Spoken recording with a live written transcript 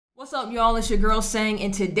What's up, y'all? It's your girl Sang,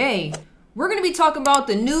 and today we're going to be talking about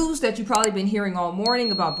the news that you've probably been hearing all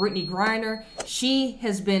morning about Brittney Griner. She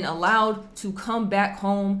has been allowed to come back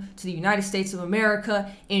home to the United States of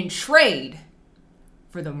America in trade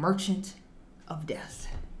for the Merchant of Death.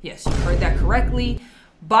 Yes, you heard that correctly.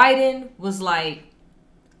 Biden was like,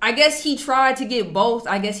 I guess he tried to get both.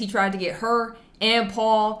 I guess he tried to get her and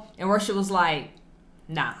Paul, and Russia was like,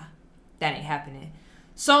 nah, that ain't happening.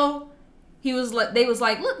 So they was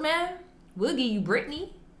like, look, man, we'll give you Brittney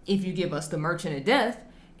if you give us the Merchant of Death.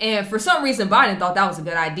 And for some reason, Biden thought that was a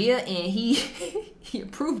good idea, and he he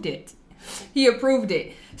approved it. He approved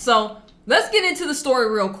it. So let's get into the story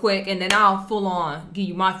real quick, and then I'll full on give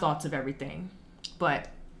you my thoughts of everything. But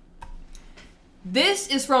this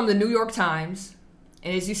is from the New York Times.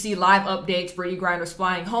 And as you see, live updates, Brittney Griner's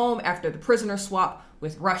flying home after the prisoner swap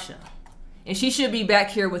with Russia. And she should be back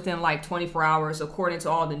here within like 24 hours, according to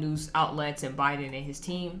all the news outlets and Biden and his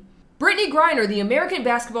team. Brittney Griner, the American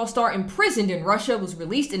basketball star imprisoned in Russia, was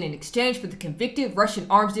released in exchange for the convicted Russian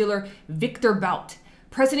arms dealer Viktor Bout,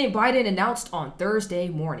 President Biden announced on Thursday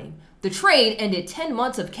morning. The trade ended 10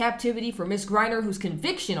 months of captivity for Ms. Griner, whose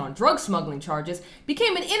conviction on drug smuggling charges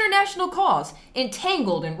became an international cause,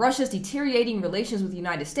 entangled in Russia's deteriorating relations with the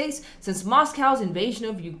United States since Moscow's invasion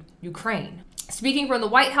of Ukraine. Speaking from the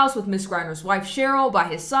White House with Ms. Griner's wife Cheryl by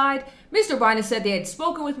his side, Mr. Biden said they had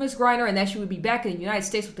spoken with Ms. Griner and that she would be back in the United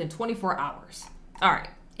States within 24 hours. All right,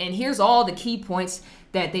 and here's all the key points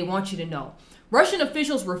that they want you to know. Russian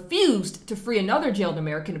officials refused to free another jailed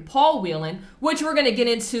American, Paul Whelan, which we're going to get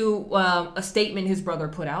into a statement his brother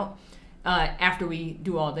put out after we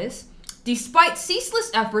do all this, despite ceaseless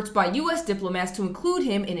efforts by U.S. diplomats to include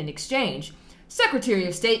him in an exchange. Secretary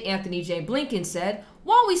of State Anthony J. Blinken said,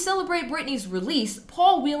 "While we celebrate Brittney's release,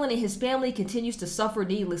 Paul Whelan and his family continues to suffer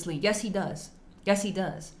needlessly." Yes, he does. Yes, he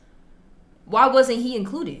does. Why wasn't he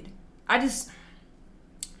included?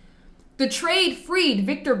 The trade freed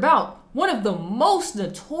Viktor Bout, one of the most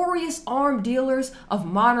notorious arm dealers of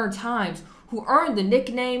modern times, who earned the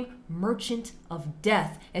nickname Merchant of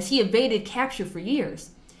Death as he evaded capture for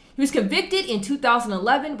years. He was convicted in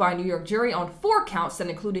 2011 by a New York jury on 4 counts that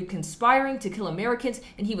included conspiring to kill Americans,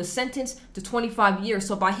 and he was sentenced to 25 years.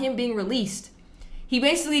 So by him being released, he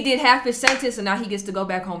basically did half his sentence, and now he gets to go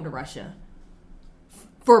back home to Russia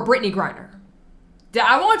for Brittney Griner.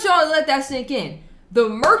 I want y'all to let that sink in. The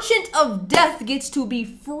Merchant of Death gets to be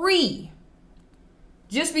free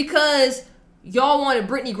just because y'all wanted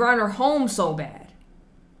Brittney Griner home so bad.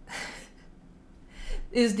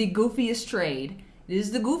 It is the goofiest trade. It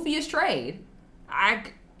is the goofiest trade. I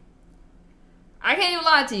can't even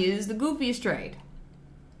lie to you. It is the goofiest trade.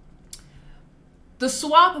 The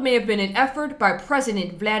swap may have been an effort by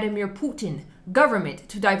President Vladimir Putin government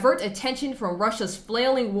to divert attention from Russia's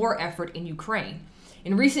flailing war effort in Ukraine.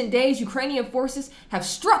 In recent days, Ukrainian forces have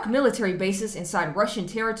struck military bases inside Russian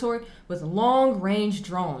territory with long-range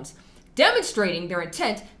drones, demonstrating their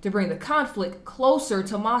intent to bring the conflict closer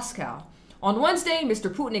to Moscow. On Wednesday,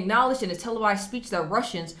 Mr. Putin acknowledged in a televised speech that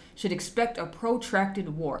Russians should expect a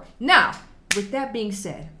protracted war. Now, with that being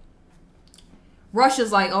said,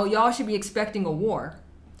 Russia's like, oh, y'all should be expecting a war.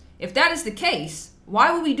 If that is the case,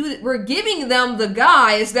 why would we do that? We're giving them the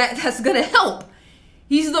guys that's going to help.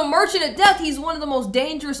 He's the Merchant of Death. He's one of the most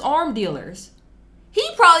dangerous arm dealers. He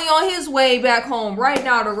probably on his way back home right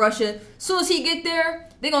now to Russia. As soon as he get there,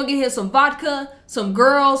 they're going to get him some vodka, some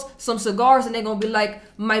girls, some cigars, and they're going to be like,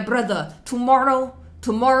 my brother,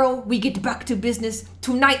 tomorrow we get back to business.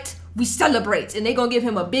 Tonight, we celebrate. And they're going to give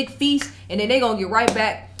him a big feast, and then they're going to get right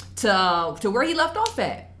back to where he left off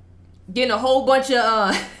at. Getting a whole bunch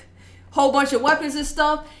of weapons and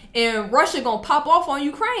stuff, and Russia going to pop off on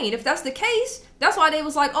Ukraine. If that's the case, that's why they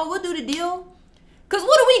was like, oh, we'll do the deal. Because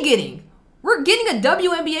what are we getting? We're getting a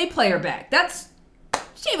WNBA player back.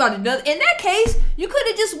 She ain't about to do. In that case, you could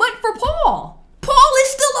have just went for Paul. Paul is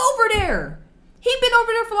still over there. He been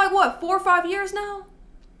over there for like, what, 4 or 5 years now?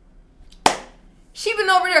 She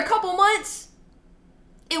been over there a couple months.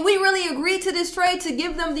 And we really agreed to this trade to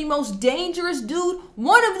give them the most dangerous dude,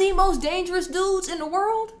 one of the most dangerous dudes in the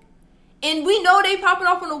world. And we know they popping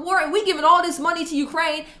off in a war, and we giving all this money to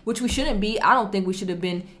Ukraine, which we shouldn't be. I don't think we should have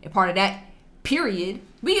been a part of that, period.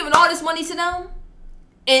 We giving all this money to them.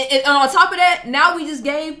 And on top of that, now we just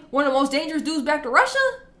gave one of the most dangerous dudes back to Russia?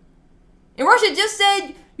 And Russia just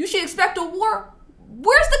said you should expect a war?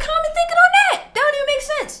 Where's the common thinking on that? That don't even make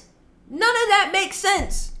sense. None of that makes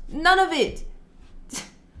sense. None of it.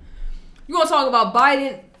 You want to talk about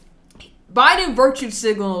Biden? Biden virtue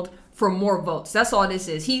signaled for more votes. That's all this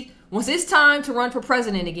is. Once it's time to run for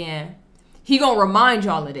president again, he gonna remind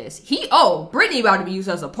y'all of this. Brittney about to be used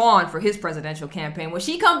as a pawn for his presidential campaign. When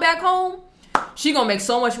she come back home, she gonna make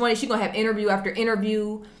so much money. She gonna have interview after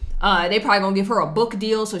interview. They probably gonna give her a book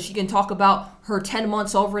deal so she can talk about her 10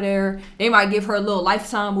 months over there. They might give her a little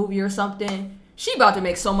Lifetime movie or something. She about to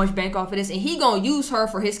make so much bank off of this, and he gonna use her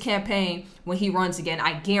for his campaign when he runs again.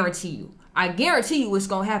 I guarantee you. I guarantee you it's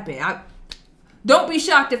gonna happen. Don't be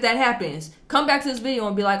shocked if that happens. Come back to this video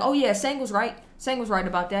and be like, oh yeah, Sang was right. Sang was right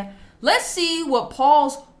about that. Let's see what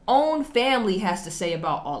Paul's own family has to say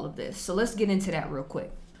about all of this. So let's get into that real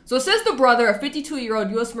quick. So it says the brother, a 52-year-old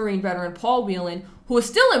U.S. Marine veteran, Paul Whelan, who is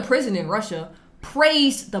still in prison in Russia,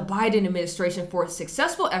 praised the Biden administration for its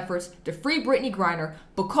successful efforts to free Brittney Griner,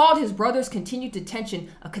 but called his brother's continued detention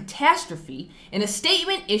a catastrophe in a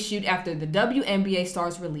statement issued after the WNBA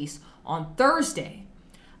star's release on Thursday.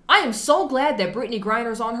 I am so glad that Brittney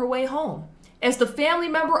Griner is on her way home. As the family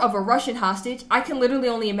member of a Russian hostage, I can literally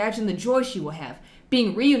only imagine the joy she will have,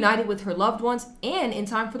 being reunited with her loved ones and in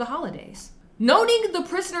time for the holidays. Noting the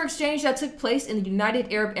prisoner exchange that took place in the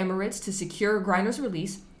United Arab Emirates to secure Griner's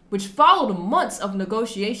release, which followed months of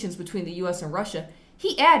negotiations between the U.S. and Russia,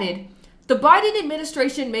 he added, the Biden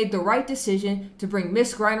administration made the right decision to bring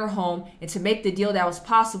Miss Griner home and to make the deal that was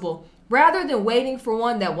possible, rather than waiting for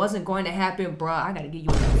one that wasn't going to happen. Bruh, I gotta give you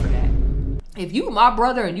a for that. If you my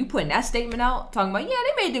brother and you putting that statement out, talking about, yeah,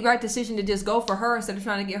 they made the right decision to just go for her instead of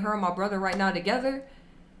trying to get her and my brother right now together,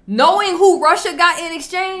 knowing who Russia got in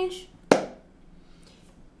exchange,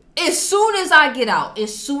 as soon as I get out,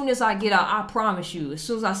 I promise you, as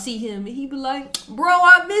soon as I see him, he be like, bro,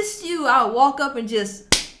 I missed you. I'll walk up and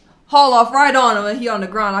just haul off right on him, and he on the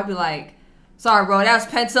ground. I'll be like, sorry, bro, that was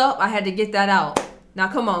pent up. I had to get that out. Now,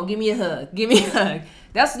 come on, give me a hug. Give me a hug.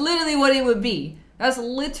 That's literally what it would be. That's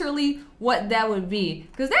literally what that would be.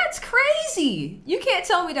 Because that's crazy. You can't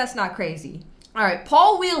tell me that's not crazy. All right,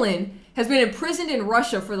 Paul Whelan has been imprisoned in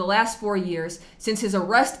Russia for the last 4 years since his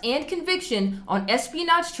arrest and conviction on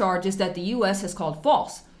espionage charges that the U.S. has called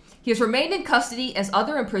false. He has remained in custody as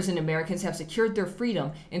other imprisoned Americans have secured their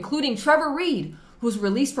freedom, including Trevor Reed, who was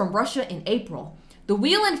released from Russia in April. The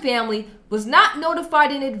Whelan family was not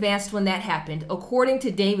notified in advance when that happened, according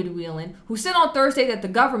to David Whelan, who said on Thursday that the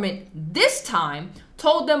government, this time,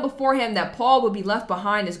 told them beforehand that Paul would be left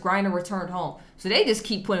behind as Griner returned home. So they just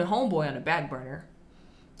keep putting homeboy on the back burner.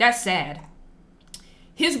 That's sad.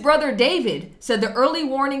 His brother David said the early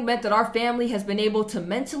warning meant that our family has been able to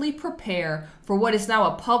mentally prepare for what is now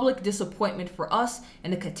a public disappointment for us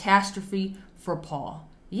and a catastrophe for Paul.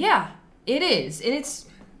 Yeah, it is. And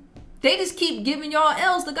they just keep giving y'all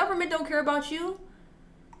L's. The government don't care about you.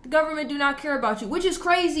 The government do not care about you, which is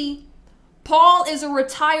crazy. Paul is a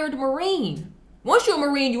retired Marine. Once you're a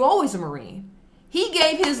Marine, you're always a Marine. He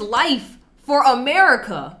gave his life for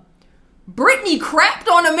America. Brittney crapped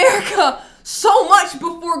on America so much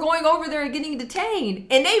before going over there and getting detained.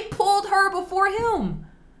 And they pulled her before him.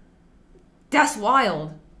 That's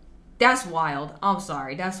wild. That's wild. I'm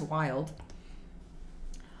sorry. That's wild.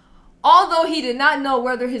 Although he did not know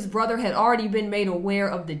whether his brother had already been made aware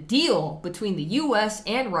of the deal between the U.S.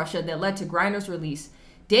 and Russia that led to Griner's release,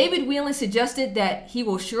 David Whelan suggested that he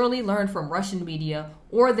will surely learn from Russian media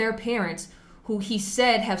or their parents, who he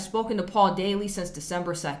said have spoken to Paul daily since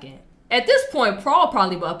December 2nd. At this point, Paul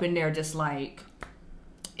probably be up in there just like,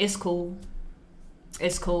 it's cool.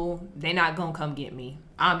 It's cool. They not gonna come get me.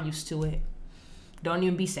 I'm used to it. Don't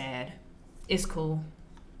even be sad. It's cool.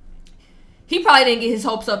 He probably didn't get his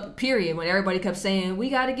hopes up, period, when everybody kept saying, we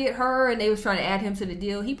got to get her, and they was trying to add him to the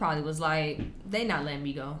deal. He probably was like, they not letting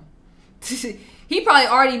me go. He probably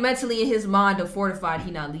already mentally in his mind fortified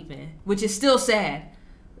he not leaving, which is still sad.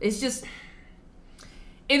 It's just,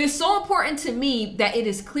 it is so important to me that it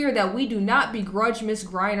is clear that we do not begrudge Miss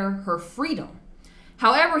Griner her freedom.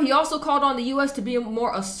 However, he also called on the U.S. to be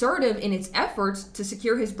more assertive in its efforts to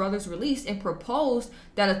secure his brother's release and proposed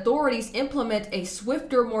that authorities implement a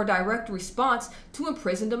swifter, more direct response to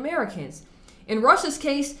imprisoned Americans. In Russia's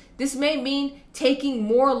case, this may mean taking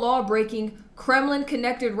more law-breaking,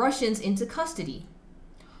 Kremlin-connected Russians into custody.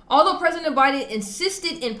 Although President Biden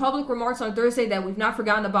insisted in public remarks on Thursday that we've not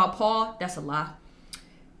forgotten about Paul, that's a lie.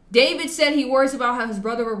 David said he worries about how his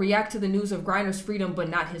brother will react to the news of Griner's freedom, but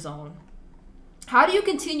not his own. How do you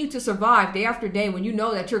continue to survive day after day when you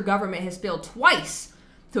know that your government has failed twice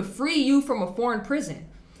to free you from a foreign prison?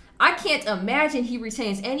 I can't imagine he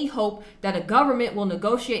retains any hope that a government will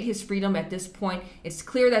negotiate his freedom at this point. It's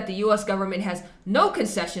clear that the U.S. government has no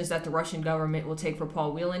concessions that the Russian government will take for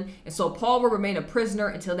Paul Whelan, and so Paul will remain a prisoner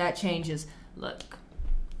until that changes. Look,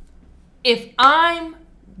 if I'm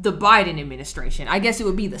the Biden administration, I guess it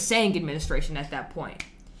would be the Sang administration at that point.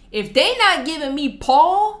 If they not giving me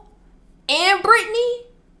Paul and Brittney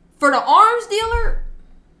for the arms dealer,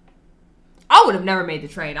 I would have never made the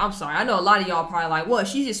trade. I'm sorry. I know a lot of y'all probably like, what,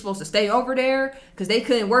 she's just supposed to stay over there because they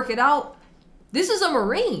couldn't work it out. This is a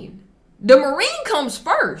Marine. The Marine comes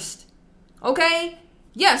first. Okay?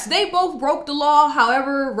 Yes, they both broke the law.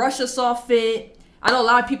 However, Russia saw fit. I know a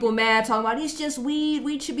lot of people mad talking about it's just weed.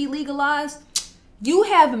 Weed should be legalized. You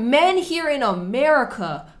have men here in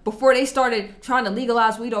America before they started trying to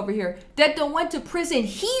legalize weed over here that done went to prison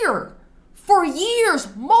here for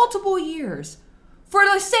years, multiple years, for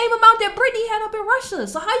the same amount that Brittney had up in Russia.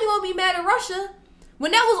 So how you gonna be mad at Russia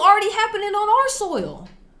when that was already happening on our soil?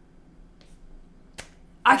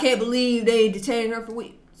 I can't believe they detained her for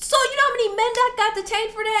weed. So you know how many men that got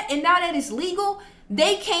detained for that, and now that it's legal,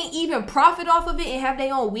 they can't even profit off of it and have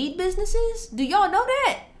their own weed businesses? Do y'all know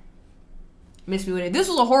that? Miss me with it. This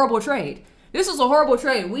was a horrible trade. This was a horrible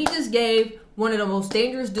trade. We just gave one of the most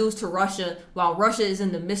dangerous dudes to Russia while Russia is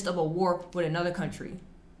in the midst of a war with another country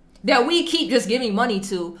that we keep just giving money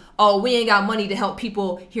to. Oh, we ain't got money to help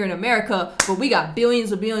people here in America, but we got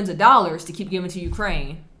billions of dollars to keep giving to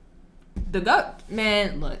Ukraine.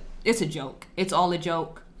 Man, look, it's a joke. It's all a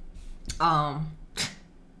joke. I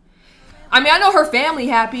mean, I know her family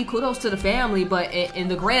happy. Kudos to the family, but in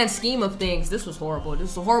the grand scheme of things, this was horrible. This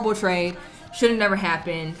was a horrible trade. Should have never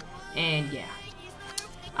happened. And yeah,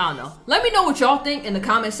 I don't know. Let me know what y'all think in the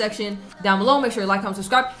comment section down below. Make sure you like, comment,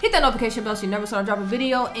 subscribe. Hit that notification bell so you never saw I drop a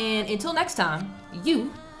video. And until next time,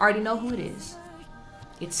 you already know who it is.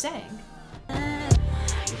 It's Sang.